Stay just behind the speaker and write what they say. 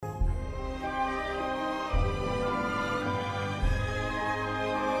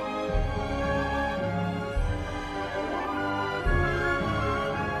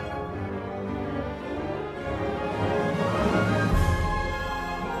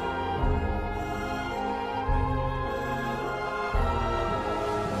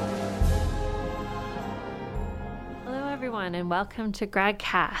everyone, and welcome to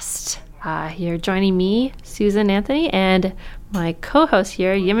GradCast. You're joining me, Susan Anthony, and my co-host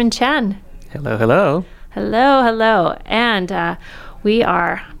here, Yimin Chen. Hello, hello. Hello, hello. And we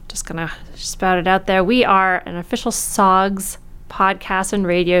are, just going to spout it out there, we are an official SOGS podcast and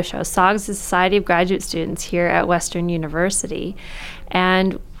radio show. SOGS is the Society of Graduate Students here at Western University.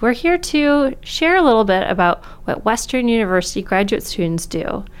 And we're here to share a little bit about what Western University graduate students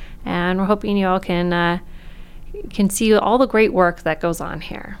do. And we're hoping you all can see all the great work that goes on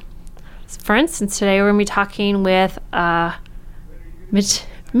here. For instance, today we're going to be talking with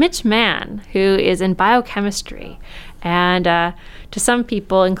Mitch Mann, who is in biochemistry. And to some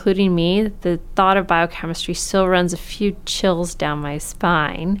people, including me, the thought of biochemistry still runs a few chills down my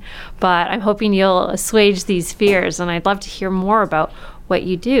spine. But I'm hoping you'll assuage these fears, and I'd love to hear more about what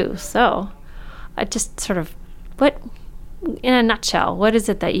you do. So just sort of, in a nutshell, what is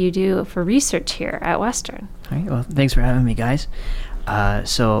it that you do for research here at Western? All right, well, thanks for having me, guys.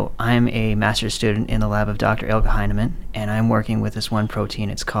 So I'm a master's student in the lab of Dr. Ilka Heinemann, and I'm working with this one protein.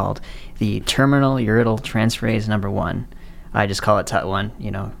 It's called the terminal uridyl transferase number 1. I just call it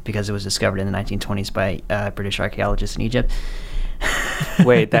TUT1, because it was discovered in the 1920s by British archaeologists in Egypt.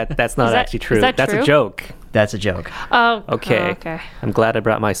 Wait, that's not actually true. That's true? A joke. That's a joke. Oh, okay. Okay. I'm glad I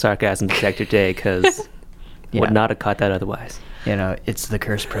brought my sarcasm detector today, because would not have caught that otherwise. It's the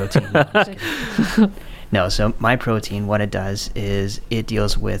cursed protein. No, so my protein, what it does is it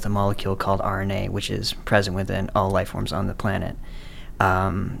deals with a molecule called RNA, which is present within all life forms on the planet.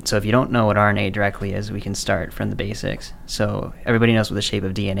 So if you don't know what RNA directly is, we can start from the basics. So everybody knows what the shape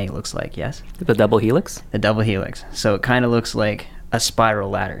of DNA looks like, yes? The double helix? The double helix. So it kind of looks like a spiral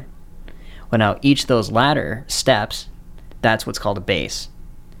ladder. Well, now each of those ladder steps, that's what's called a base.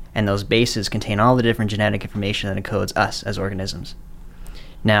 And those bases contain all the different genetic information that encodes us as organisms.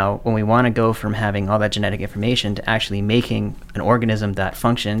 Now, when we want to go from having all that genetic information to actually making an organism that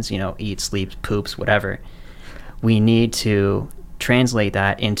functions, eats, sleeps, poops, whatever, we need to translate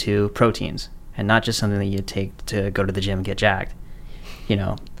that into proteins, and not just something that you take to go to the gym and get jacked.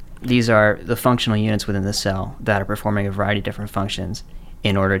 These are the functional units within the cell that are performing a variety of different functions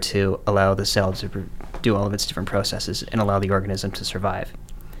in order to allow the cell to do all of its different processes and allow the organism to survive.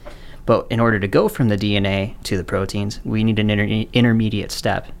 But in order to go from the DNA to the proteins, we need an intermediate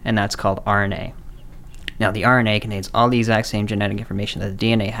step, and that's called RNA. Now, the RNA contains all the exact same genetic information that the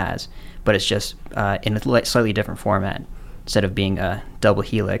DNA has, but it's just in a slightly different format. Instead of being a double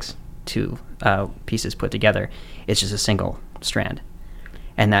helix, two pieces put together, it's just a single strand.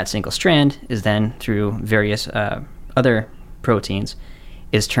 And that single strand is then, through various other proteins,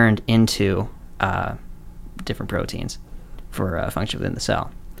 is turned into different proteins for function within the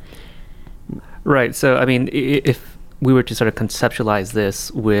cell. Right. So, if we were to sort of conceptualize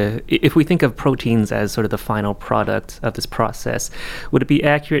this if we think of proteins as sort of the final product of this process, would it be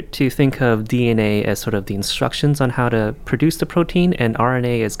accurate to think of DNA as sort of the instructions on how to produce the protein, and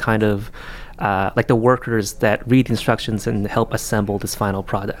RNA as kind of like the workers that read the instructions and help assemble this final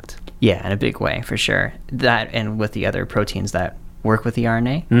product? Yeah, in a big way, for sure. That, and with the other proteins that work with the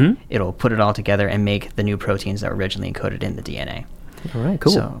RNA, it'll put it all together and make the new proteins that were originally encoded in the DNA. All right,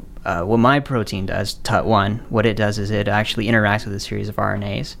 cool. So what my protein does, TUT1, what it does is it actually interacts with a series of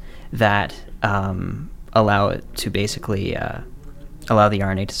RNAs that allow it to basically allow the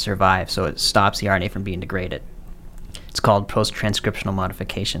RNA to survive, so it stops the RNA from being degraded. It's called post-transcriptional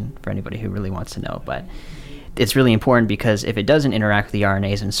modification, for anybody who really wants to know. But it's really important because if it doesn't interact with the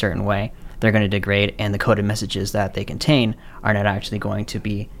RNAs in a certain way, they're going to degrade, and the coded messages that they contain are not actually going to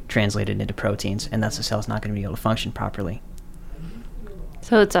be translated into proteins, and thus the cell's not going to be able to function properly.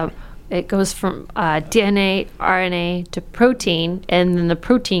 So it goes from DNA, RNA to protein, and then the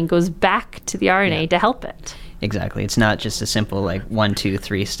protein goes back to the RNA to help it. Exactly. It's not just a simple 1, 2,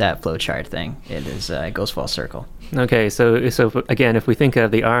 3 step flowchart thing. It is. It goes full circle. Okay. So again, if we think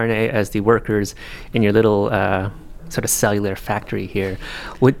of the RNA as the workers in your little sort of cellular factory here,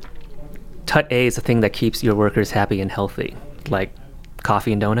 TUT-A is the thing that keeps your workers happy and healthy, like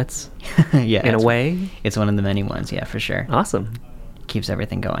coffee and donuts. Yeah. In a way. It's one of the many ones. Yeah, for sure. Awesome. Keeps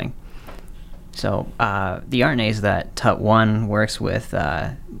everything going. So the RNAs that TUT1 works with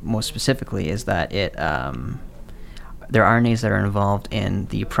most specifically is that there are RNAs that are involved in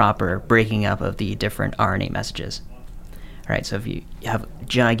the proper breaking up of the different RNA messages. All right, so if you have a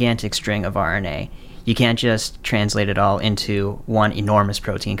gigantic string of RNA, you can't just translate it all into one enormous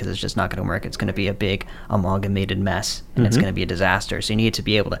protein, because it's just not going to work. It's going to be a big amalgamated mess, and it's going to be a disaster. So you need to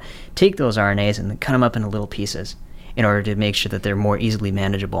be able to take those RNAs and cut them up into little pieces in order to make sure that they're more easily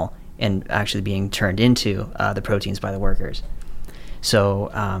manageable and actually being turned into the proteins by the workers.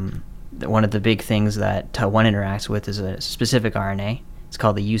 So one of the big things that TUT1 interacts with is a specific RNA. It's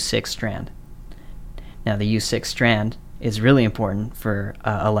called the U6 strand. Now, the U6 strand is really important for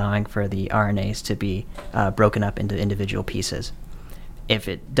allowing for the RNAs to be broken up into individual pieces. If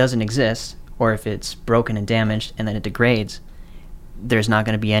it doesn't exist, or if it's broken and damaged and then it degrades, there's not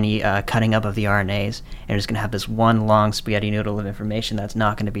going to be any cutting up of the RNAs, and you're just going to have this one long spaghetti noodle of information that's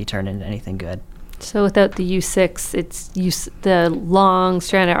not going to be turned into anything good. So without the U6, the long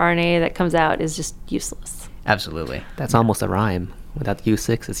stranded RNA that comes out is just useless. Absolutely. That's almost a rhyme. Without the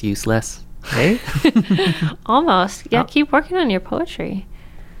U6, it's useless. Hey? Almost. Yeah, Oh. keep working on your poetry.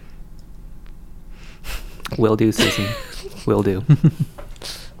 Will do, Susan. Will do.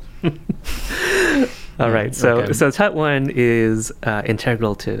 All right. So Okay. so TUT1 is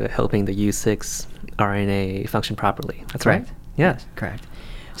integral to helping the U6 RNA function properly. That's Correct. right. Yeah. Yes, correct.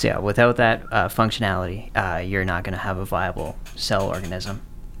 So yeah, without that functionality, you're not going to have a viable cell organism,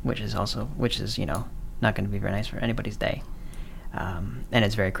 which is not going to be very nice for anybody's day. And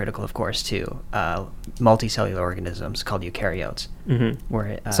it's very critical, of course, to multicellular organisms called eukaryotes. Mm-hmm.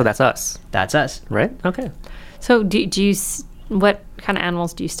 Where So that's us, that's us. right? Okay. So do you what kind of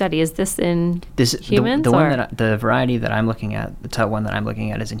animals do you study? Is this in humans? The variety that I'm looking at, the TUT1 that I'm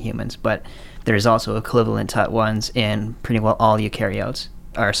looking at, is in humans, but there's also equivalent TUT1s in pretty well all eukaryotes,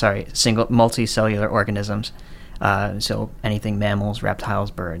 single multicellular organisms. So anything mammals,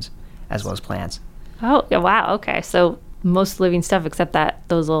 reptiles, birds, as well as plants. Oh, yeah, wow. Okay. So most living stuff except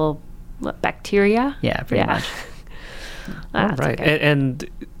those little bacteria? Yeah, pretty much. That's Right. okay. And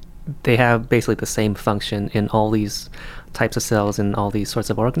they have basically the same function in all these types of cells in all these sorts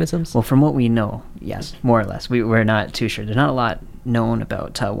of organisms. Well, from what we know, yes, more or less. We're not too sure. There's not a lot known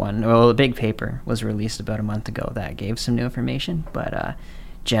about TUT1. Well, a big paper was released about a month ago that gave some new information, but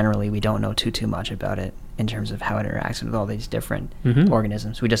generally we don't know too much about it in terms of how it interacts with all these different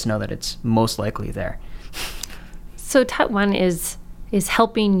organisms. We just know that it's most likely there. So TUT1 is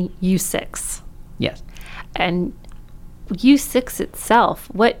helping U6. Yes. And U6 itself,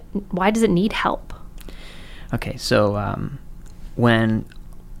 why does it need help? Okay, so when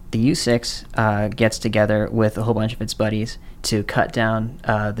the U6 gets together with a whole bunch of its buddies to cut down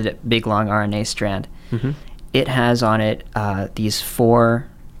the big long RNA strand, it has on it these 4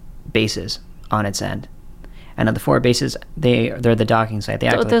 bases on its end. And of the 4 bases, they're the docking site. They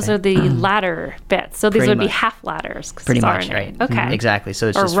act So like those they- are the ladder bits. So these Pretty would be much. half ladders. 'Cause Pretty it's much, RNA. right. Okay. Exactly. So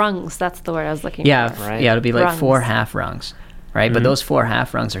it's Or just rungs. That's the word I was looking Yeah, for. Right. yeah, it'll be like 4 Rungs. half rungs, right? But those 4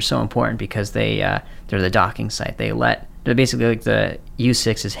 half rungs are so important because they're the docking site. They're basically like the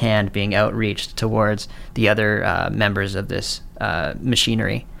U6's hand being outreached towards the other members of this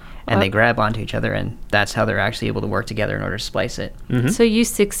machinery, and they grab onto each other, and that's how they're actually able to work together in order to splice it. So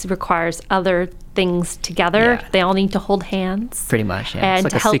U6 requires other things together. Yeah. They all need to hold hands. Pretty much, yeah. And It's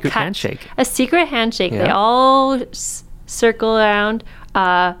like to a help secret cut- handshake. A secret handshake. They Yeah. all circle around,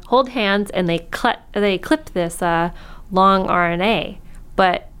 hold hands, and they clip this long RNA.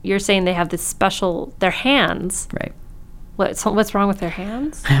 But you're saying they have this special their hands. Right. What's wrong with their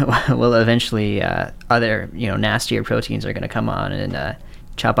hands? Well, eventually, other nastier proteins are going to come on and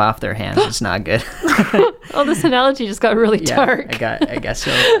chop off their hands. It's not good. Oh, this analogy just got really Yeah, dark. I guess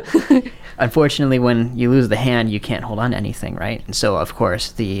so. Unfortunately, when you lose the hand, you can't hold on to anything, right? And so, of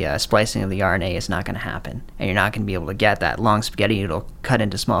course, the splicing of the RNA is not going to happen, and you're not going to be able to get that long spaghetti noodle cut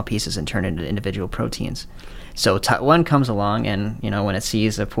into small pieces and turn into individual proteins. So TUT1 comes along, and when it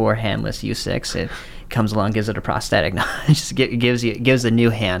sees a poor handless U6, it comes along, gives it a prosthetic. No, it just gives a new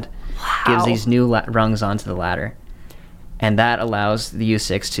hand, gives Wow. these new rungs onto the ladder, and that allows the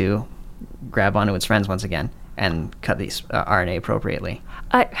U6 to grab onto its friends once again and cut these RNA appropriately.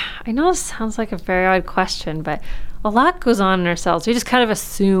 I know this sounds like a very odd question, but a lot goes on in our cells. We just kind of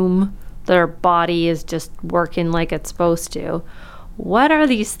assume that our body is just working like it's supposed to. What are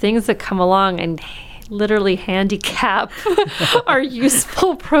these things that come along and literally handicap our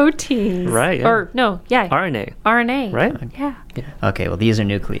useful proteins? Right, yeah. Or no, yeah. RNA. RNA. Right? Yeah. Okay, well, these are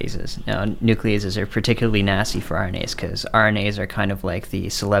nucleases. Now, nucleases are particularly nasty for RNAs because RNAs are kind of like the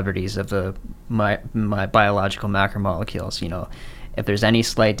celebrities of the biological macromolecules. If there's any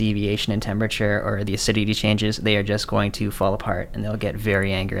slight deviation in temperature or the acidity changes, they are just going to fall apart, and they'll get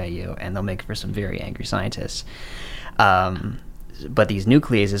very angry at you, and they'll make for some very angry scientists. But these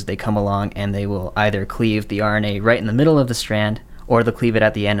nucleases, they come along and they will either cleave the RNA right in the middle of the strand, or they'll cleave it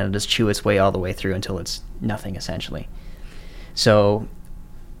at the end and just chew its way all the way through until it's nothing, essentially. So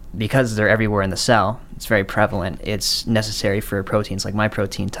because they're everywhere in the cell, it's very prevalent, it's necessary for proteins like my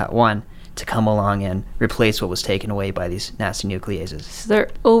protein, TUT1, to come along and replace what was taken away by these nasty nucleases. So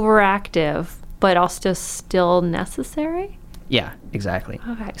they're overactive, but also still necessary? Yeah, exactly.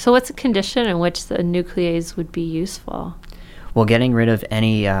 Okay. So what's a condition in which the nuclease would be useful? Well, getting rid of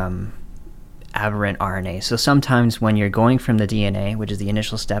any aberrant RNA. So sometimes when you're going from the DNA, which is the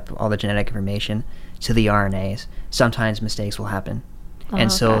initial step, all the genetic information, to the RNAs, sometimes mistakes will happen.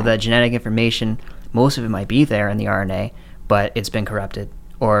 And so okay. the genetic information, most of it might be there in the RNA, but it's been corrupted.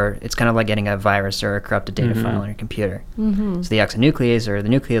 Or it's kind of like getting a virus or a corrupted data file on your computer. So the exonuclease or the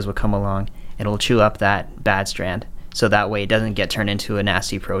nuclease will come along and it'll chew up that bad strand. So that way it doesn't get turned into a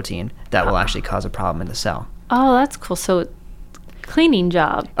nasty protein that will actually cause a problem in the cell. Oh, that's cool. So cleaning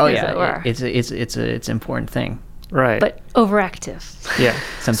job. Oh as yeah, it were. it's an important thing. Right. But overactive. yeah.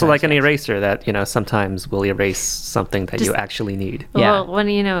 So Sometimes, like an yes. eraser that, sometimes will erase something that you Just- actually need. Yeah. Well, when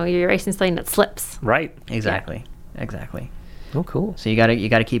you're erasing something that slips. Right. Exactly. Oh, cool. So you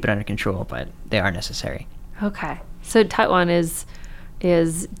gotta keep it under control, but they are necessary. Okay. So TUT1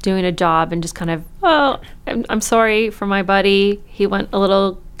 is doing a job and just kind of, I'm sorry for my buddy. He went a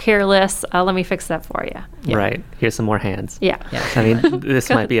little careless. Let me fix that for you. Yeah. Right. Here's some more hands. Yeah. Yeah. I mean, this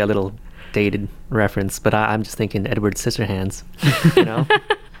might be a little dated reference, but I'm just thinking Edward Scissorhands,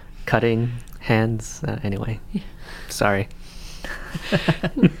 cutting hands. Anyway, sorry.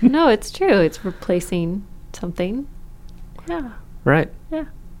 No, it's true. It's replacing something. Yeah. Right. Yeah.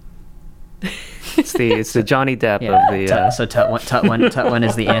 It's the Johnny Depp Yeah. of the. So TUT1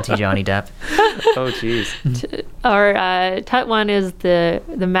 is the anti-Johnny Depp. Oh, jeez. Or TUT1 is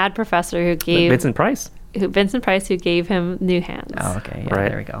the mad professor who gave Vincent Price. Vincent Price who gave him new hands. Oh, okay. Yeah, Right.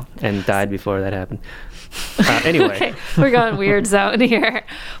 there we go. And died before that happened. Anyway. Okay, we're going weird zone here,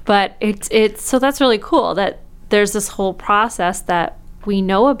 but it's so that's really cool that there's this whole process that we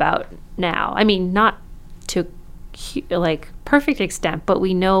know about now. I mean, not to like perfect extent, but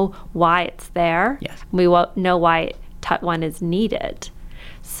we know why it's there. Yes. We know why TUT1 is needed.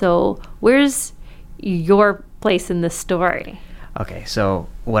 So where's your place in this story? Okay, so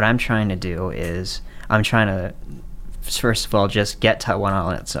what I'm trying to do is I'm trying to, first of all, just get TUT1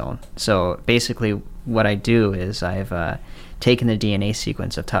 on its own. So basically what I do is I've taken the DNA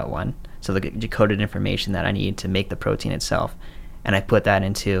sequence of TUT1, so the decoded information that I need to make the protein itself, and I put that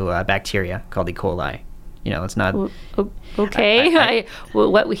into a bacteria called E. coli. It's not... Okay.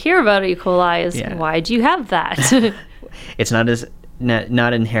 What we hear about E. coli is, Yeah. why do you have that? It's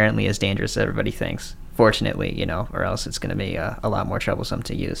not inherently as dangerous as everybody thinks, fortunately, or else it's going to be a lot more troublesome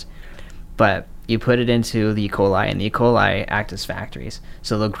to use. But you put it into the E. coli, and the E. coli act as factories.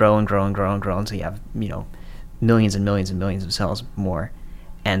 So they'll grow and grow and grow and grow until you have, millions and millions and millions of cells more.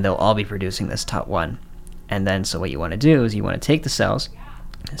 And they'll all be producing this TUT1. And then, so what you want to do is you want to take the cells,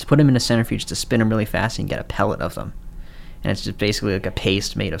 just put them in a centrifuge to spin them really fast and get a pellet of them. And it's just basically like a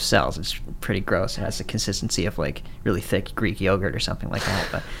paste made of cells. It's pretty gross. It has the consistency of like really thick Greek yogurt or something like that.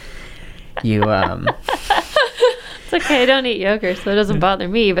 But you... It's okay, I don't eat yogurt, so it doesn't bother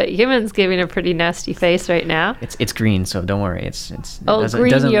me. But Yimon's giving a pretty nasty face right now. It's green, so don't worry.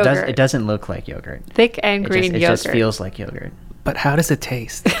 Green yogurt. It doesn't look like yogurt. Thick and green It yogurt. just feels like yogurt. But how does it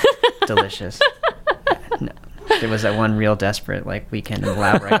taste? Delicious. No. There was that one real desperate weekend in the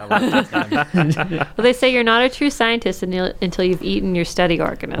lab where I got Well, they say you're not a true scientist until you've eaten your study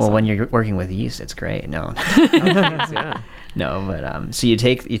organism. Well, when you're working with yeast, it's great. No. Yeah. No, but so you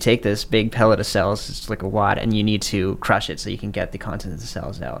take this big pellet of cells, it's like a wad, and you need to crush it so you can get the contents of the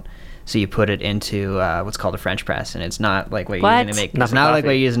cells out. So you put it into what's called a French press, and it's not like what you're What? using to make. Not It's for not like coffee.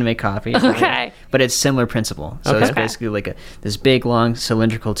 what you're using to make coffee. Okay. But it's similar principle. So Okay. it's basically like this big long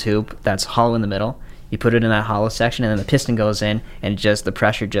cylindrical tube that's hollow in the middle. You put it in that hollow section, and then the piston goes in, and the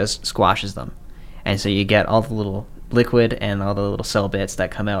pressure just squashes them, and so you get all the little liquid and all the little cell bits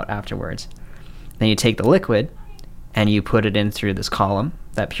that come out afterwards. Then you take the liquid and you put it in through this column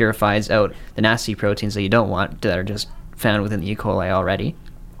that purifies out the nasty proteins that you don't want that are just found within the E. coli already.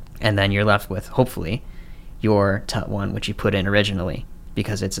 And then you're left with, hopefully, your TUT1, which you put in originally,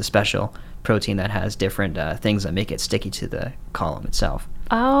 because it's a special protein that has different things that make it sticky to the column itself.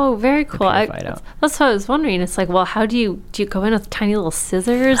 Oh, very cool. purify it out. That's what I was wondering. It's like, well, how do you go in with tiny little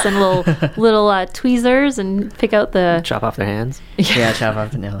scissors and little tweezers and pick out the... Chop off their hands. Yeah, chop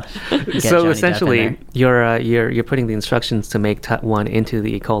off the nails. Get Johnny So Depp in essentially, there. you're putting the instructions to make TUT1 into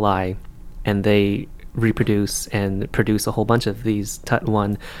the E. coli, and they reproduce and produce a whole bunch of these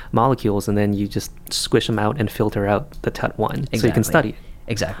TUT1 molecules, and then you just squish them out and filter out the TUT1 so you can study it.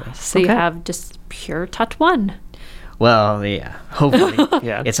 Exactly. So you Okay. have just pure TUT1. Well, yeah, hopefully.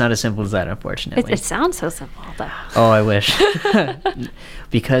 Yeah. It's not as simple as that, unfortunately. It sounds so simple, though. Oh, I wish.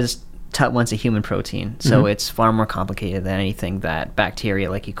 Because TUT1's a human protein, so it's far more complicated than anything that bacteria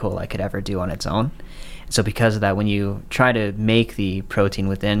like E. coli could ever do on its own. So because of that, when you try to make the protein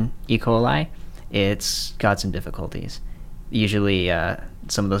within E. coli, it's got some difficulties. usually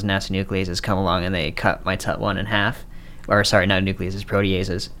some of those nasty nucleases come along and they cut my TUT1 in half. Or sorry, not nucleases,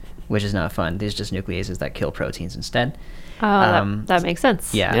 proteases, which is not fun. These are just nucleases that kill proteins instead. Oh, that makes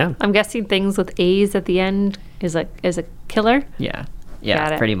sense. Yeah. I'm guessing things with A's at the end is a killer. Yeah,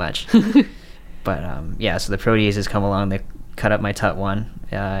 Got it. pretty much. But so the proteases come along, they cut up my TUT1,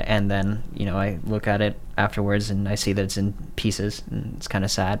 and then I look at it afterwards and I see that it's in pieces, and it's kind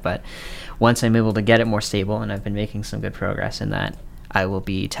of sad. But once I'm able to get it more stable, and I've been making some good progress in that, I will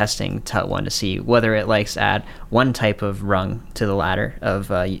be testing TUT1 to see whether it likes to add one type of rung to the ladder of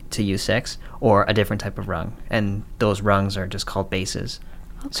to U6 or a different type of rung, and those rungs are just called bases.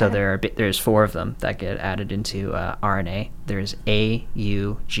 Okay. So there's 4 of them that get added into RNA. There's A,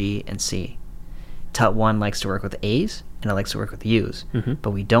 U, G, and C. TUT1 likes to work with A's and it likes to work with U's,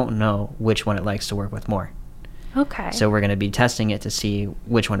 but we don't know which one it likes to work with more. Okay. So we're going to be testing it to see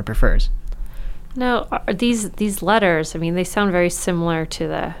which one it prefers. Now, are these letters, I mean, they sound very similar to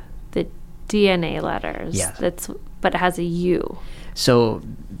the DNA letters. Yes. But it has a U. So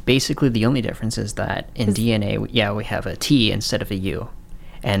basically the only difference is that in DNA, we have a T instead of a U.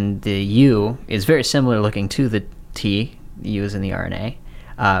 And the U is very similar looking to the T, U is in the RNA,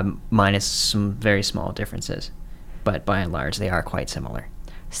 minus some very small differences. But by and large, they are quite similar.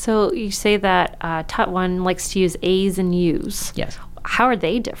 So you say that TUT1 likes to use A's and U's. Yes. How are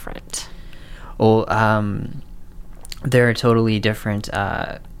they different? Well, they're totally different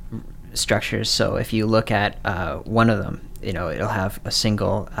structures. So if you look at one of them, it'll have a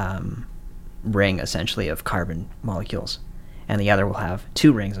single ring, essentially, of carbon molecules. And the other will have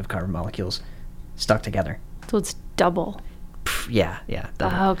 2 rings of carbon molecules stuck together. So it's double. Yeah.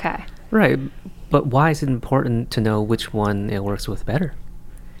 Double. Okay. Right. But why is it important to know which one it works with better?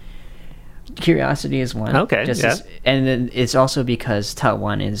 Curiosity is one. Okay, and then it's also because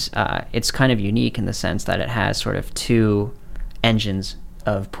TUT1 is it's kind of unique in the sense that it has sort of 2 engines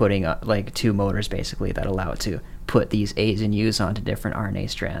of putting up, like 2 motors basically, that allow it to put these A's and U's onto different RNA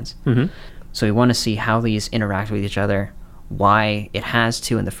strands. So we want to see how these interact with each other, why it has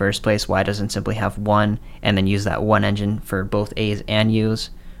 2 in the first place, why it doesn't simply have 1 and then use that 1 engine for both A's and U's.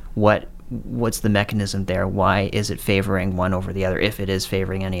 What's the mechanism there? Why is it favoring one over the other, if it is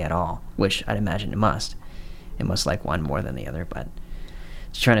favoring any at all? Which I'd imagine it must. It must like one more than the other, but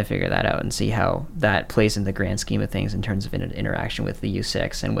just trying to figure that out and see how that plays in the grand scheme of things in terms of interaction with the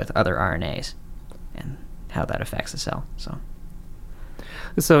U6 and with other RNAs, and how that affects the cell.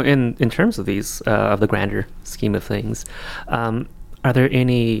 So in terms of these, of the grander scheme of things, are there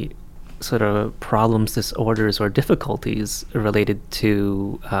any sort of problems, disorders, or difficulties related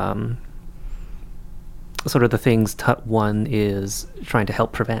to sort of the things TUT1 is trying to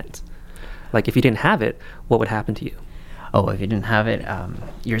help prevent? Like, if you didn't have it, what would happen to you? Oh, if you didn't have it,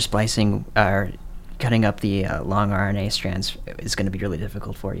 your splicing or cutting up the long RNA strands is going to be really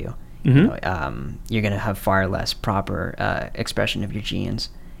difficult for you. You're going to have far less proper expression of your genes,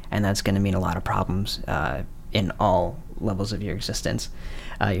 and that's going to mean a lot of problems in all levels of your existence.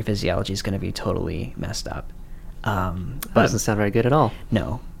 Your physiology is going to be totally messed up. That doesn't sound very good at all.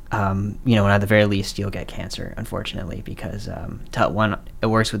 No. And at the very least, you'll get cancer, unfortunately, because TUT1, it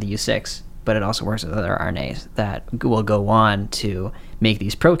works with the U6, but it also works with other RNAs that will go on to make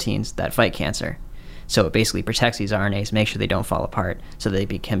these proteins that fight cancer. So it basically protects these RNAs, make sure they don't fall apart, so they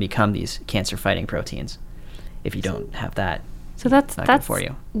can become these cancer-fighting proteins. If you don't have that, so that's good for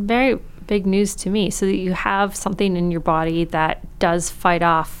you. Very big news to me. So that you have something in your body that does fight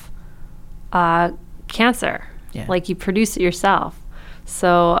off cancer, like you produce it yourself.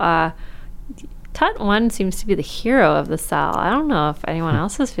 So TUT1 seems to be the hero of the cell. I don't know if anyone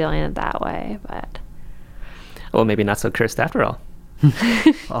else is feeling it that way, but well, maybe not so cursed after all.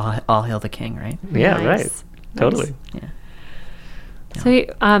 all hail the king, right? Yeah, nice. right. Totally. Yeah. So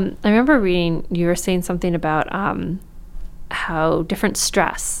I remember reading you were saying something about how different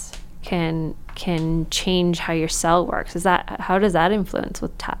stress can change how your cell works. How does that influence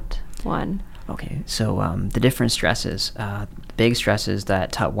with TUT1? Okay, so the different stresses, big stresses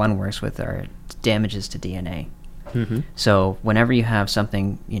that TUT1 works with are damages to DNA. So whenever you have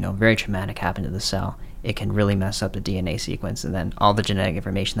something very traumatic happen to the cell, it can really mess up the DNA sequence, and then all the genetic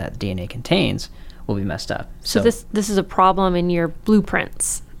information that the DNA contains will be messed up. So this is a problem in your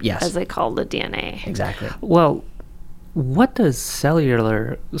blueprints, yes, as they call the DNA. Exactly. Well, what does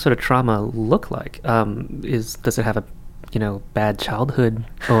cellular sort of trauma look like? Does it have a bad childhood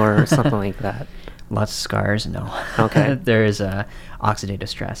or something like that? Lots of scars. No. Okay. There's oxidative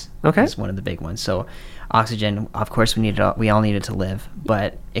stress. Okay. It's one of the big ones. So oxygen, of course, we all need it to live,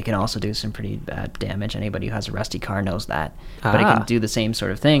 but it can also do some pretty bad damage. Anybody who has a rusty car knows that. But it can do the same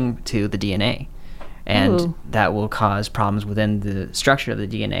sort of thing to the DNA. and Ooh. that will cause problems within the structure of the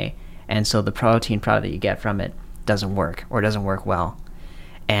DNA, and so the protein product that you get from it doesn't work or doesn't work well.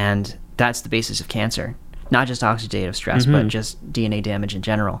 And that's the basis of cancer, not just oxidative stress, but just DNA damage in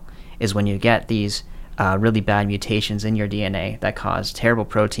general, is when you get these really bad mutations in your DNA that cause terrible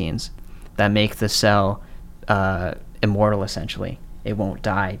proteins that make the cell immortal, essentially. It won't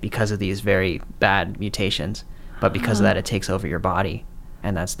die because of these very bad mutations, but because of that, it takes over your body,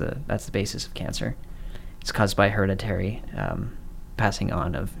 and that's the basis of cancer. It's caused by hereditary passing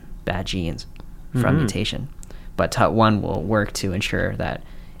on of bad genes from mutation. But TUT1 will work to ensure that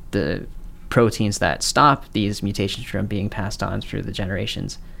the proteins that stop these mutations from being passed on through the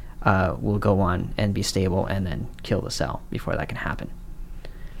generations will go on and be stable and then kill the cell before that can happen.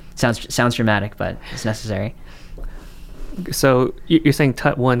 Sounds dramatic, but it's necessary. So you're saying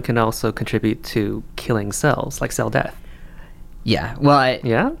TUT1 can also contribute to killing cells, like cell death? Yeah. Well,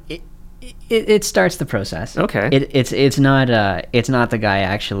 Yeah? it starts the process. Okay. It's not the guy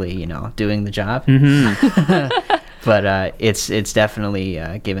actually doing the job, but it's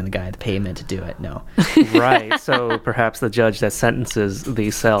definitely giving the guy the payment to do it. No. Right. So perhaps the judge that sentences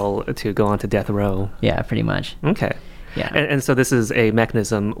the cell to go on to death row. Yeah, pretty much. Okay. Yeah. And so this is a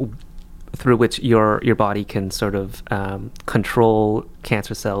mechanism through which your body can sort of control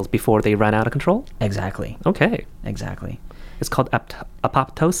cancer cells before they run out of control? Exactly. Okay. Exactly. It's called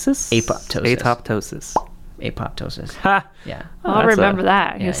apoptosis? Apoptosis. Apoptosis. Apoptosis. Ha! Yeah. I'll that's remember a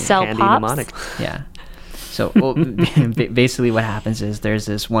that. Your cell handy pops. mnemonic. Yeah. So basically what happens is there's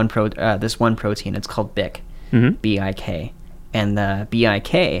this one protein, it's called BIK, B-I-K, and the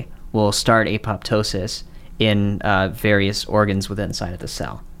BIK will start apoptosis in various organs within inside of the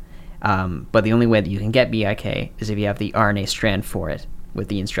cell. But the only way that you can get BIK is if you have the RNA strand for it with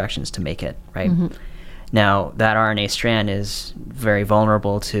the instructions to make it, right? Now, that RNA strand is very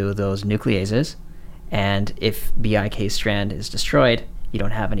vulnerable to those nucleases, and if BIK strand is destroyed, you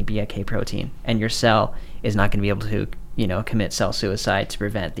don't have any BIK protein, and your cell is not going to be able to, commit cell suicide to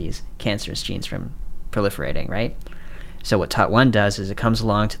prevent these cancerous genes from proliferating, right? So what TUT1 does is it comes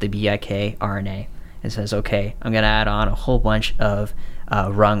along to the BIK RNA and says, okay, I'm going to add on a whole bunch of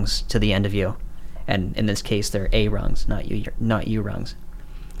rungs to the end of you, and in this case, they're A rungs, not U rungs.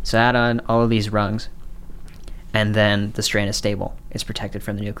 So add on all of these rungs, and then the strand is stable. It's protected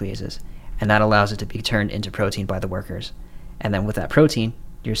from the nucleases, and that allows it to be turned into protein by the workers. And then with that protein,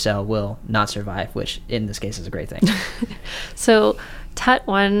 your cell will not survive, which in this case is a great thing. So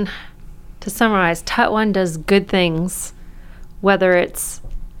TUT1, to summarize, TUT1 does good things, whether it's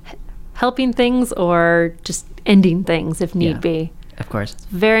helping things or just ending things if need be. Of course.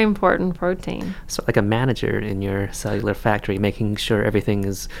 Very important protein. So like a manager in your cellular factory, making sure everything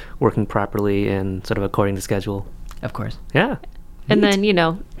is working properly and sort of according to schedule. Of course. Yeah. And Neat.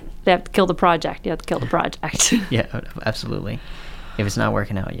 then, they have to kill the project. You have to kill the project. Yeah, absolutely. If it's not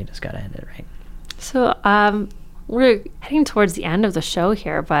working out, you just got to end it, right? So we're heading towards the end of the show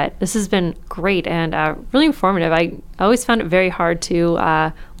here, but this has been great and really informative. I always found it very hard to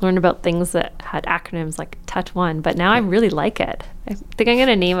learn about things that had acronyms like TUT1, but now I really like it. I think I'm going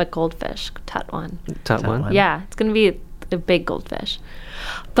to name a goldfish TUT1. TUT1. Yeah, it's going to be a big goldfish.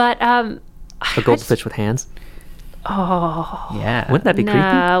 But A goldfish with hands. Oh, Yeah. Wouldn't that be creepy?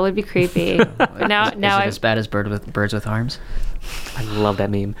 no, it would be creepy. But now Is it as bad as birds with arms? I love that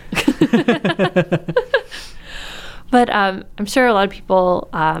meme. But I'm sure a lot of people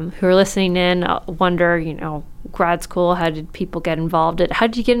who are listening in wonder, grad school, how did people get involved? How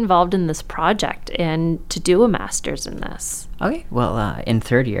did you get involved in this project and to do a master's in this? Okay. Well, in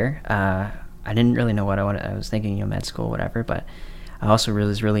third year, I didn't really know what I wanted. I was thinking, med school, whatever, but I also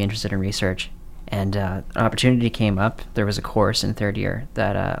was really interested in research. And an opportunity came up. There was a course in third year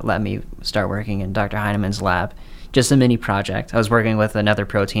that let me start working in Dr. Heinemann's lab. Just a mini project. I was working with another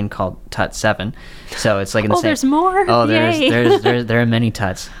protein called TUT7, so it's like in the same. There's more. Oh, Yay. there are many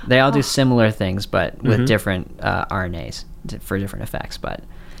TUTs. They all do similar things, but with different RNAs for different effects. But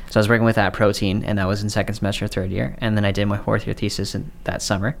so I was working with that protein, and that was in second semester, third year, and then I did my fourth year thesis that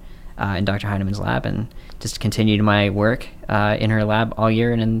summer in Dr. Heinemann's lab, and just continued my work in her lab all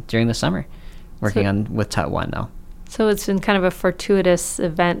year and during the summer, working with TUT1 though. So it's been kind of a fortuitous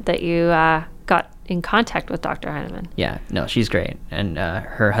event that you got in contact with Dr. Heinemann. Yeah, no, she's great. And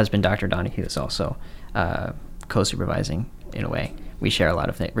her husband, Dr. Donahue, is also co-supervising in a way. We share a lot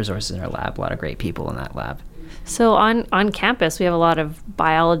of resources in our lab, a lot of great people in that lab. So on campus, we have a lot of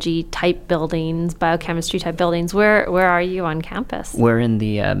biology type buildings, biochemistry type buildings. Where are you on campus? We're in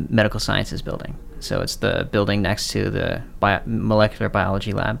the medical sciences building. So it's the building next to the molecular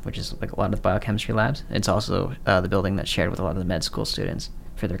biology lab, which is like a lot of the biochemistry labs. It's also the building that's shared with a lot of the med school students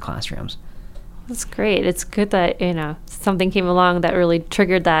for their classrooms. That's great. It's good that, something came along that really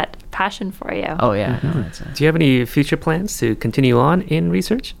triggered that passion for you. Oh yeah. Mm-hmm. No, Do you have any future plans to continue on in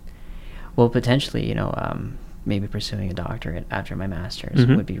research? well, potentially, maybe pursuing a doctorate after my master's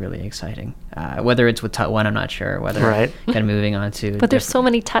Mhm. would be really exciting. Whether it's with TUT1, I'm not sure. Whether Right. kind of moving on to. But there's so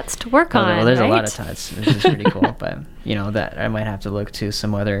many tuts to work on. Well, there's right? a lot of tuts, which is pretty cool. But that I might have to look to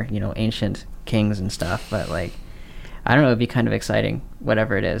some other ancient kings and stuff. But like, I don't know, it'd be kind of exciting.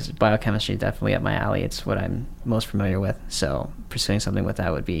 Whatever it is, biochemistry is definitely up my alley. It's what I'm most familiar with. So pursuing something with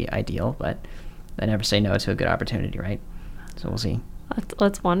that would be ideal. But I never say no to a good opportunity, right? So we'll see.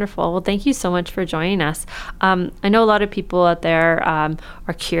 That's wonderful. Well, thank you so much for joining us. I know a lot of people out there are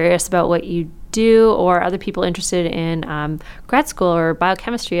curious about what you do, or other people interested in grad school or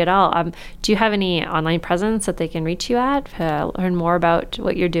biochemistry at all. Do you have any online presence that they can reach you at to learn more about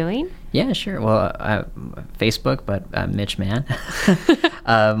what you're doing? Yeah, sure. Well, Facebook, but Mitch Mann.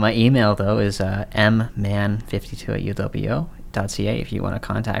 My email, though, is mman52@uwo.ca if you want to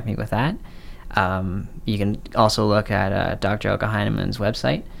contact me with that. You can also look at Dr. Elke Heinemann's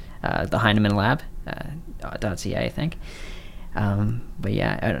website, the Heinemann Lab, .ca, I think. But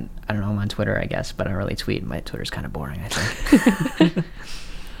yeah, I don't know. I'm on Twitter, I guess, but I don't really tweet. My Twitter's kind of boring, I think.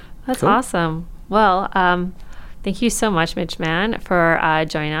 That's Cool. awesome. Well, thank you so much, Mitch Mann, for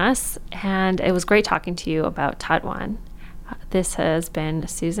joining us. And it was great talking to you about TUT1. This has been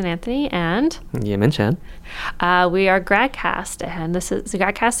Susan Anthony and Yimin Chen. we are GradCast, and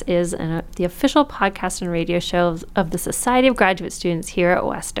GradCast is the official podcast and radio show of the Society of Graduate Students here at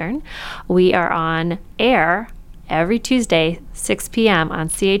Western. We are on air every Tuesday, 6 p.m. on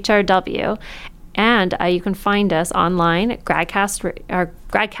CHRW, and you can find us online at gradcast.ca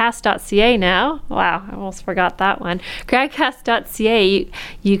now. Wow, I almost forgot that one. Gradcast.ca.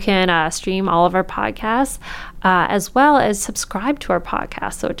 You can stream all of our podcasts, as well as subscribe to our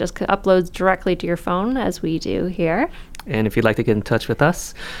podcast. So it just uploads directly to your phone, as we do here. And if you'd like to get in touch with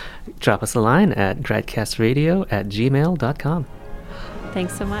us, drop us a line at gradcastradio@gmail.com.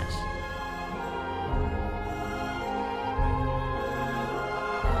 Thanks so much.